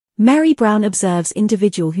Meri Brown observes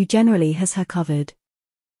individual who generally has her covered.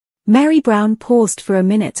 Meri Brown paused for a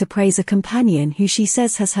minute to praise a companion who she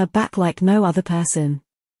says has her back like no other person.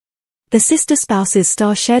 The Sister Spouses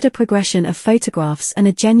star shared a progression of photographs and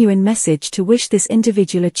a genuine message to wish this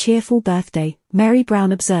individual a cheerful birthday, Meri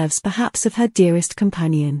Brown observes, perhaps of her dearest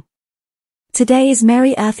companion. Today is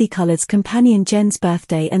Meri Earthy Colored's companion Jen's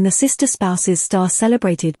birthday, and the Sister Spouses star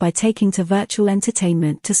celebrated by taking to virtual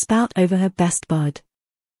entertainment to spout over her best bud.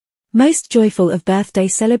 Most joyful of birthday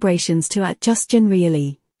celebrations to at Just Jen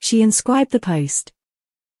really, she inscribed the post.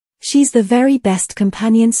 She's the very best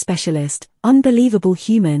companion specialist, unbelievable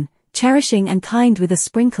human, cherishing and kind with a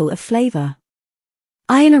sprinkle of flavor.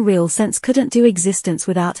 I in a real sense couldn't do existence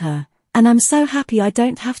without her, and I'm so happy I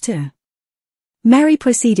don't have to. Meri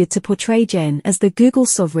proceeded to portray Jen as the Google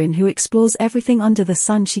sovereign who explores everything under the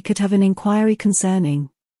sun she could have an inquiry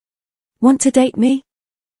concerning. Want to date me?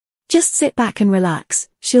 Just sit back and relax,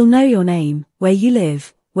 she'll know your name, where you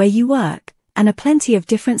live, where you work, and a plenty of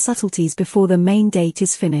different subtleties before the main date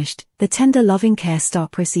is finished, the tender loving care star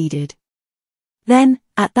proceeded. Then,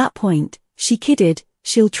 at that point, she kidded,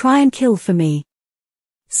 she'll try and kill for me.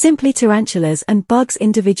 Simply tarantulas and bugs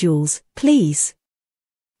individuals, please.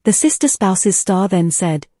 The Sister Spouses star then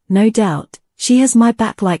said, no doubt, she has my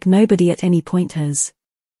back like nobody at any point has.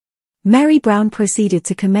 Meri Brown proceeded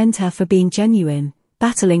to commend her for being genuine,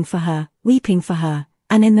 battling for her, weeping for her,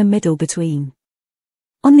 and in the middle between.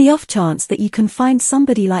 On the off chance that you can find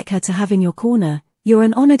somebody like her to have in your corner, you're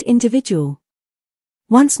an honored individual.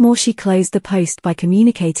 Once more she closed the post by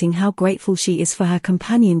communicating how grateful she is for her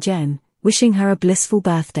companion Jen, wishing her a blissful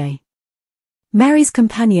birthday. Meri's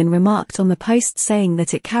companion remarked on the post saying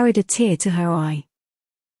that it carried a tear to her eye,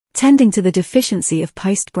 tending to the deficiency of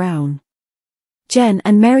Post Brown. Jen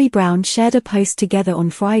and Meri Brown shared a post together on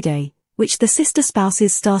Friday, which the Sister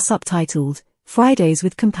Spouses star subtitled, Fridays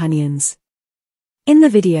with Companions. In the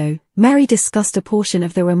video, Meri discussed a portion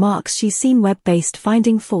of the remarks she's seen web-based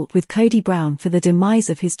finding fault with Cody Brown for the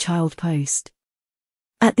demise of his child Post.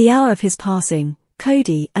 At the hour of his passing,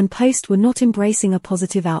 Cody and Post were not embracing a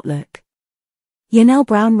positive outlook. Yanelle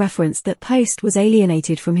Brown referenced that Post was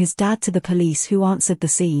alienated from his dad to the police who answered the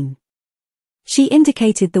scene. She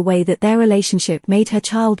indicated the way that their relationship made her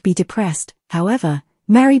child be depressed. However,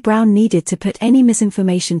 Meri Brown needed to put any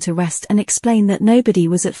misinformation to rest and explain that nobody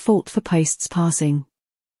was at fault for Post's passing.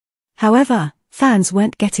 However, fans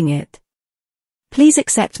weren't getting it. Please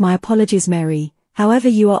accept my apologies, Meri, however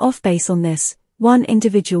you are off base on this, one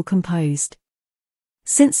individual composed.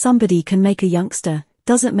 Since somebody can make a youngster,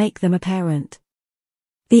 doesn't make them a parent.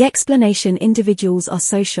 The explanation individuals are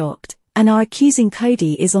so shocked, and are accusing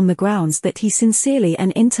Cody is on the grounds that he sincerely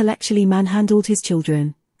and intellectually manhandled his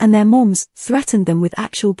children, and their moms threatened them with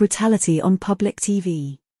actual brutality on public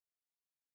TV.